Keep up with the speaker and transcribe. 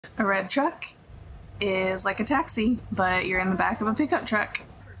A red truck is like a taxi, but you're in the back of a pickup truck.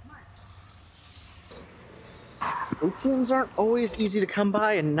 ATMs aren't always easy to come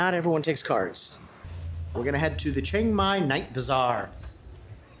by and not everyone takes cards. We're gonna head to the Chiang Mai night bazaar.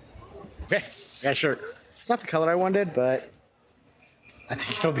 Okay, yeah, sure. It's not the color I wanted, but I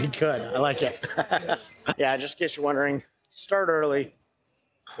think it'll be good. I like it. Yeah, just in case you're wondering, start early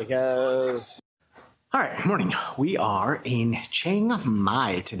because... All right, morning. We are in Chiang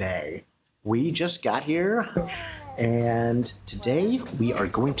Mai today. We just got here and today we are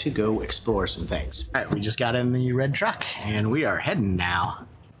going to go explore some things. All right, we just got in the red truck and we are heading now.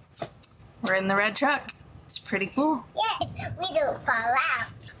 We're in the red truck. It's pretty cool. Yeah, we don't fall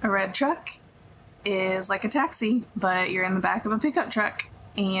out. A red truck is like a taxi, but you're in the back of a pickup truck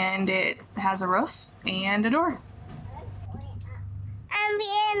and it has a roof and a door. I'm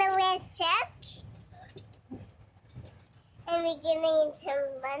in a red truck. And we're getting into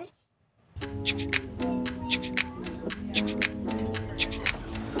lunch.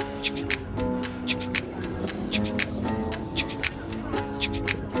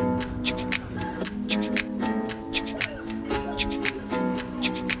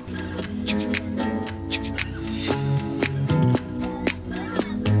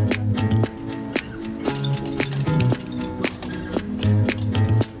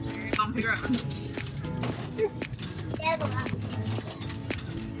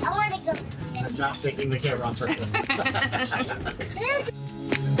 I want to go. I'm not taking the camera on purpose.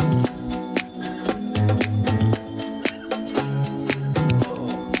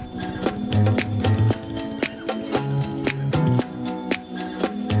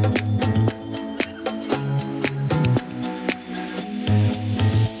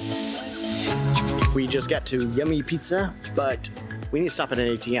 We just got to Yummy Pizza, but we need to stop at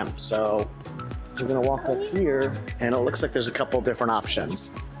an ATM, so we're gonna walk up here, and it looks like there's a couple different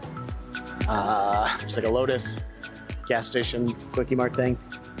options. There's like a Lotus gas station, Quickie Mart thing.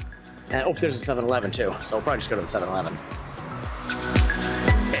 And oh, there's a 7-Eleven too, so we'll probably just go to the 7-Eleven.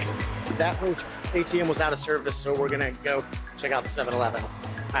 Okay, that ATM was out of service, so we're gonna go check out the 7-Eleven.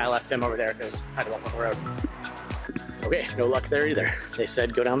 I left them over there because I had to walk on the road. Okay, no luck there either. They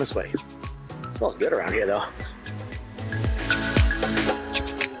said go down this way. It smells good around here though.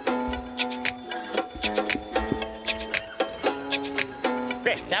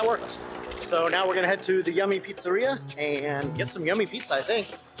 Okay, that worked. So now we're gonna head to the Yummy Pizzeria and get some yummy pizza, I think.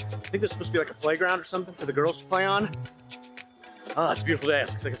 I think there's supposed to be like a playground or something for the girls to play on. Oh, it's a beautiful day. It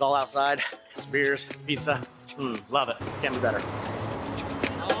looks like it's all outside. It's beers, pizza. Love it. Can't be better.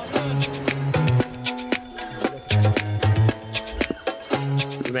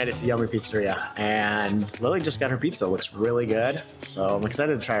 We made it to Yummy Pizzeria and Lily just got her pizza. It looks really good. So I'm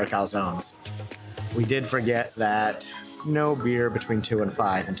excited to try her calzones. We did forget that no beer between 2 and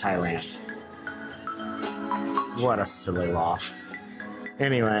 5 in Thailand. What a silly law.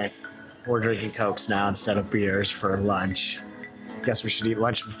 Anyway, we're drinking Cokes now instead of beers for lunch. Guess we should eat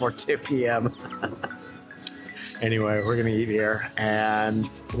lunch before 2 p.m. Anyway, we're gonna eat here and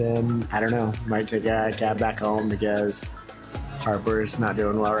then, I don't know, might take a cab back home because Harper's not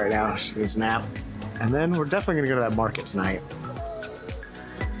doing well right now. She needs a nap. And then we're definitely gonna go to that market tonight.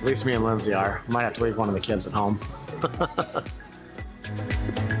 At least me and Lindsay are. Might have to leave one of the kids at home.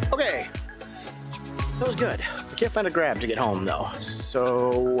 Okay, that was good. I can't find a Grab to get home though,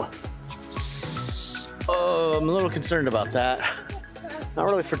 so I'm a little concerned about that. Not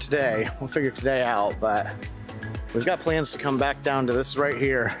really for today. We'll figure today out, but we've got plans to come back down to this right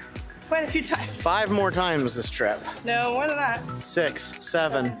here. Quite a few times. 5 more times this trip. No, more than that. 6,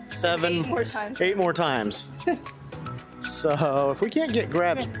 7, 7. 8 more times. 8 more times. So if we can't get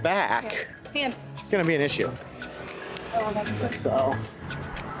Grabs back, it's gonna be an issue. So,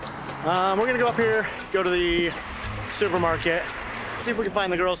 we're gonna go up here, go to the supermarket, see if we can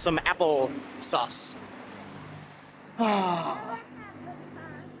find the girls some apple sauce.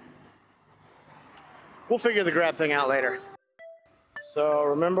 We'll figure the Grab thing out later. So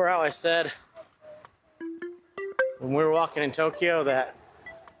remember how I said when we were walking in Tokyo that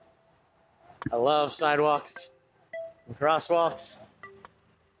I love sidewalks and crosswalks?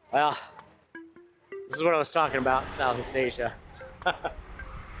 Well, this is what I was talking about in Southeast Asia.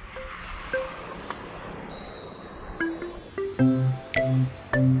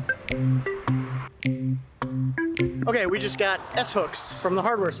 Okay, we just got S-hooks from the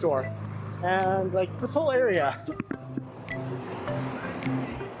hardware store. And like this whole area,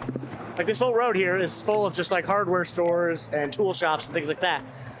 like this whole road here is full of just like hardware stores and tool shops and things like that.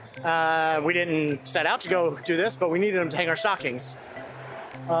 We didn't set out to go do this, but we needed them to hang our stockings.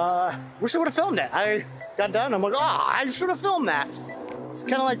 Wish I would have filmed it. I got done, I'm like, I should have filmed that. It's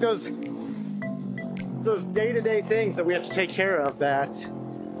kind of like those day-to-day things that we have to take care of that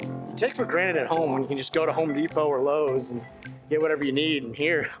you take for granted at home when you can just go to Home Depot or Lowe's and get whatever you need. And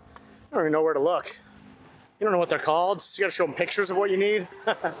here, I don't even know where to look. You don't know what they're called, so you gotta show them pictures of what you need.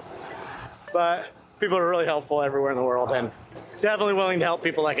 But people are really helpful everywhere in the world and definitely willing to help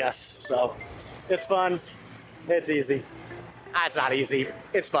people like us. So it's fun, it's easy. It's not easy,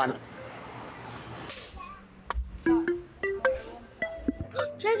 it's fun.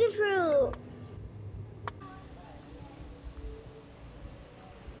 Dragon fruit.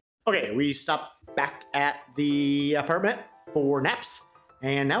 Okay, we stopped back at the apartment for naps,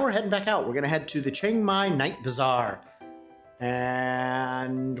 and now we're heading back out. We're gonna head to the Chiang Mai Night Bazaar.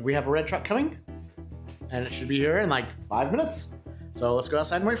 And we have a red truck coming, and it should be here in like 5 minutes. So let's go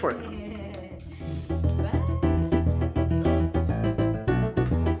outside and wait for it.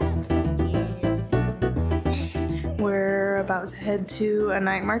 We're about to head to a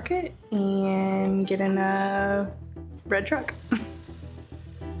night market and get in a red truck.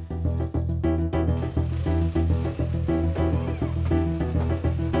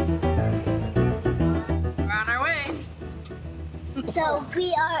 So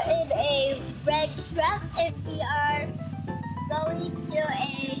we are in a red truck and we are going to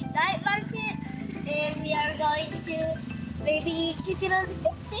a night market and we are going to maybe eat chicken on the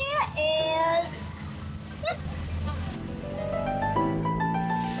stick there and yeah.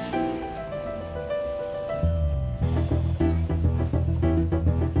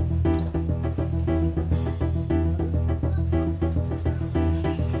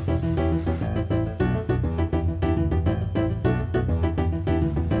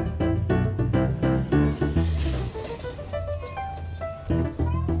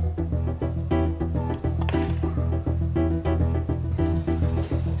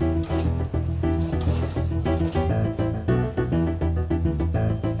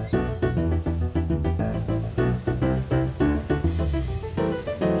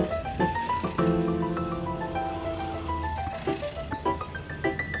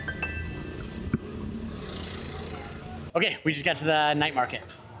 Okay, we just got to the night market.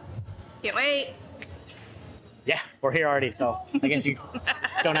 Can't wait. Yeah, we're here already, so I guess you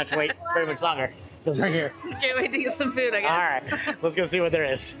don't have to wait very much longer because we're here. Can't wait to get some food, I guess. All right, let's go see what there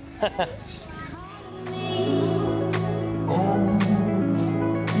is.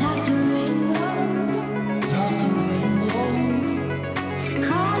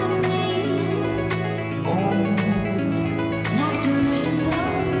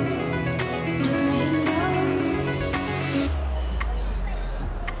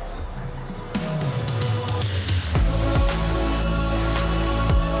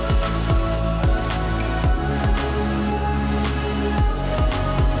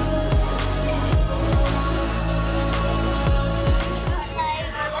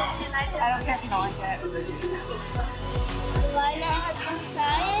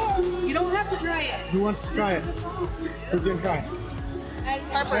 You don't have to try it. Who wants to try it? Who's gonna try it?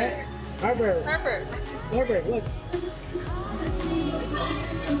 Harper. Harper. Harper. Harper, look.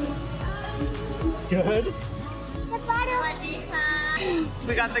 Good.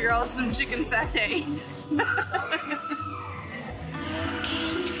 We got the girls some chicken satay.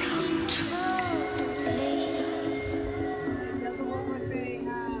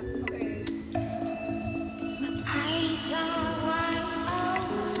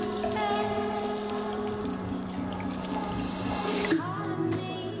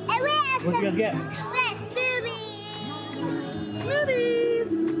 What you gonna get?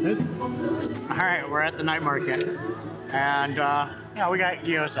 Smoothies. All right, we're at the night market, and yeah, we got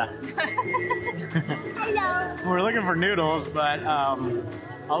gyoza. Hello. We're looking for noodles, but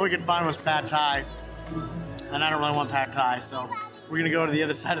all we could find was pad thai, and I don't really want pad thai, so we're gonna go to the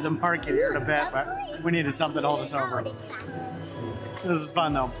other side of the market here in a bit. But we needed something to hold us over. This is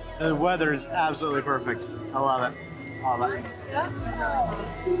fun though. The weather is absolutely perfect. I love it. I love it.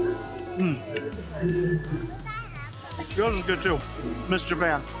 Yours is good too. Miss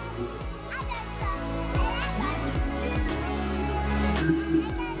Japan.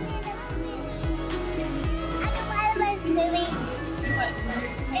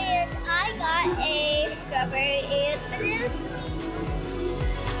 And I got a strawberry and banana smoothie.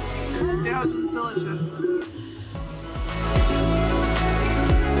 Yeah, it's delicious.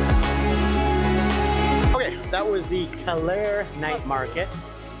 Okay, that was the Kaler Night Market.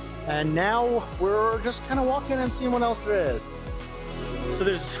 And now we're just kind of walking and seeing what else there is. So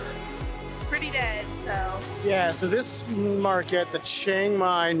there's... It's pretty dead, so... Yeah, so this market, the Chiang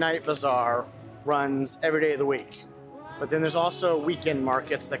Mai Night Bazaar, runs every day of the week. But then there's also weekend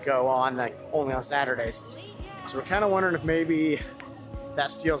markets that go on like only on Saturdays. So we're kind of wondering if maybe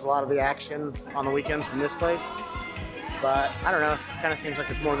that steals a lot of the action on the weekends from this place. But I don't know, it kind of seems like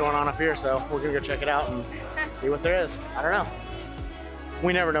there's more going on up here, so we're gonna go check it out and see what there is. I don't know.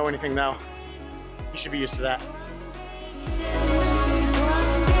 We never know anything though. You should be used to that.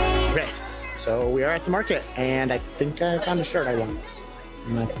 Okay, so we are at the market, and I think I found a shirt I want.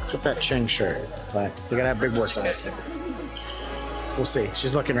 I'm gonna put that Chiang shirt, but they gotta have big boy size. We'll see.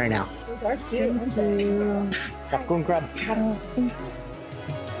 She's looking right now. Popcorn crab.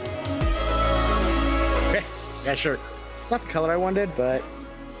 Okay, got a shirt. It's not the color I wanted, but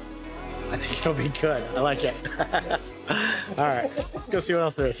I think it'll be good. I like it. All right, let's go see what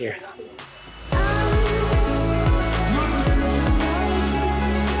else there is here.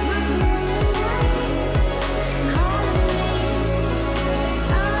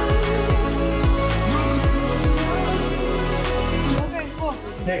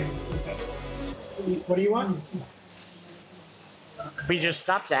 Hey, what do you want? We just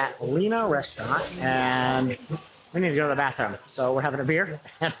stopped at Lena Restaurant and we need to go to the bathroom. So we're having a beer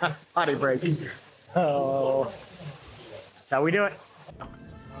and a potty break. So that's how we do it.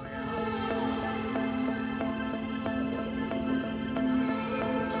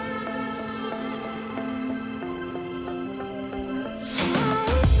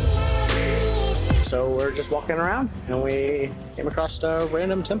 So we're just walking around and we came across a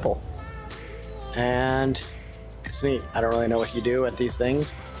random temple. And it's neat. I don't really know what you do at these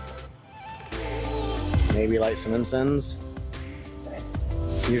things. Maybe light some incense.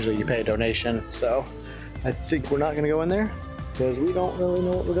 Usually you pay a donation, so I think we're not gonna go in there because we don't really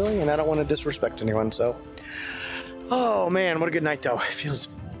know what we're doing and I don't want to disrespect anyone, so. Oh man, what a good night though. It feels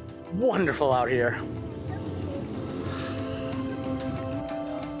wonderful out here.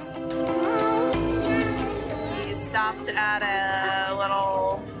 Stopped at a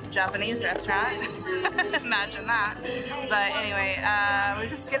little Japanese restaurant. Imagine that. But anyway, we're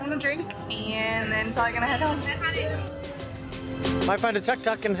just getting a drink and then probably gonna head home. Might find a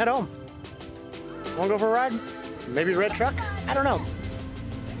tuk-tuk and head home. Wanna go for a ride? Maybe a red truck? I don't know.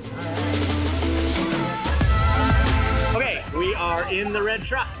 Okay, we are in the red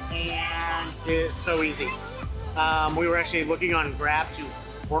truck and it's so easy. We were actually looking on Grab to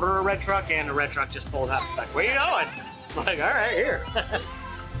order a red truck and the red truck just pulled up. Like, where you going? I'm like, all right, here.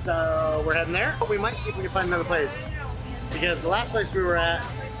 So we're heading there. We might see if we can find another place. Because the last place we were at,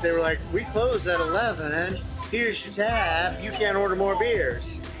 they were like, we close at 11. Here's your tab. You can't order more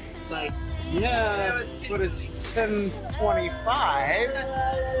beers. Like, yeah, but it's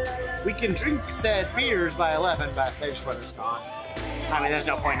 10:25. We can drink said beers by 11, but they just want us gone. I mean, there's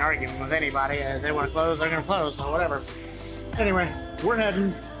no point in arguing with anybody. If they want to close, they're going to close, so whatever. Anyway, we're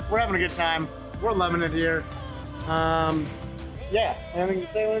heading. We're having a good time. We're loving it here. Yeah, anything to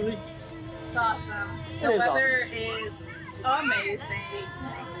say, Lindsay? It's awesome. The weather is amazing.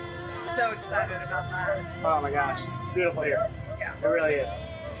 So excited about that. Oh my gosh, it's beautiful here. Yeah. It really is.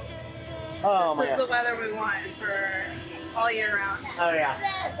 Oh my This gosh. is the weather we want for all year round. Oh yeah.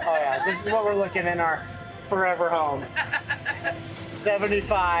 Oh yeah. This is what we're looking in our forever home.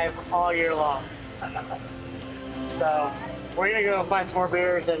 75 all year long. So we're gonna go find some more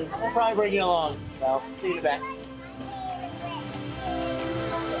beers and we'll probably bring you along. So see you in a bit.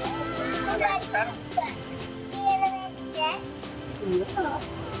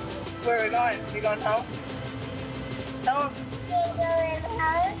 Where are we going? We going home? Home?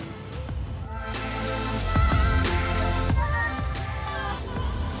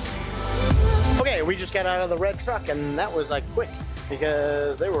 Okay, we just got out of the red truck and that was like quick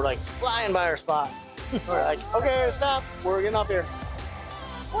because they were like flying by our spot. We're like, okay, stop, we're getting off here.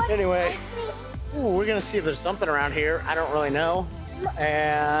 Anyway, we're gonna see if there's something around here. I don't really know.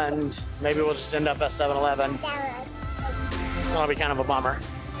 And maybe we'll just end up at 7-Eleven. That'll be kind of a bummer.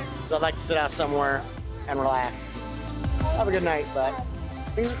 So I'd like to sit out somewhere and relax. Have a good night, but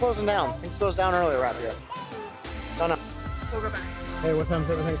things are closing down. Things close down early around here. Don't know. We'll go back. Hey, what time's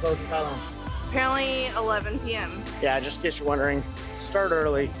everything closed in Thailand? Apparently 11 p.m. Yeah, just in case you're wondering, start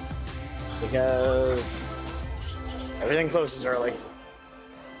early because everything closes early.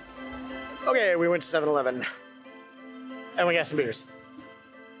 Okay, we went to 7-Eleven and we got some beers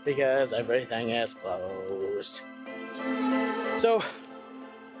because everything is closed. So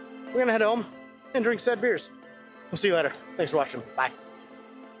we're gonna head home and drink said beers. We'll see you later. Thanks for watching. Bye.